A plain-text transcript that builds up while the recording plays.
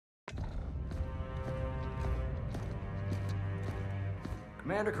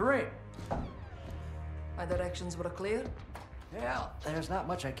Commander Kareem. My directions were clear? Yeah, there's not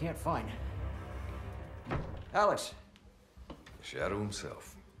much I can't find. Alex. Shadow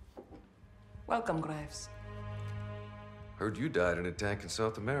himself. Welcome, Graves. Heard you died in a tank in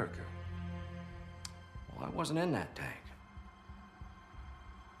South America. Well, I wasn't in that tank.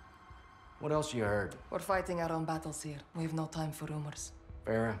 What else you heard? We're fighting our own battles here. We have no time for rumors.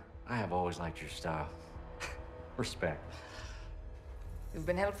 Farah, I have always liked your style. Respect. You've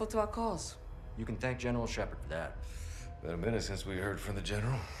been helpful to our cause. You can thank General Shepard for that. Been a minute since we heard from the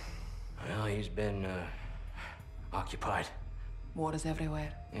General. Well, he's been, occupied. War is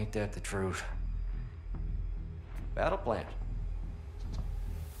everywhere. Ain't that the truth? Battle plan.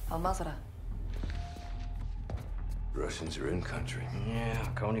 Al-Mazrah. Russians are in country. Yeah,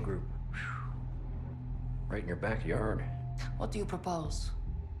 Coney Group. Whew. Right in your backyard. What do you propose?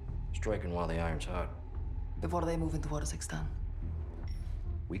 Striking while the iron's hot. Before they move into Waziristan.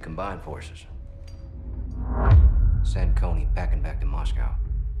 We combine forces. Send Coney packing back to Moscow.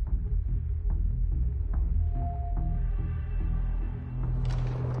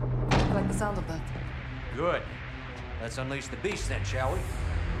 I like the sound of that. Good. Let's unleash the beast then, shall we?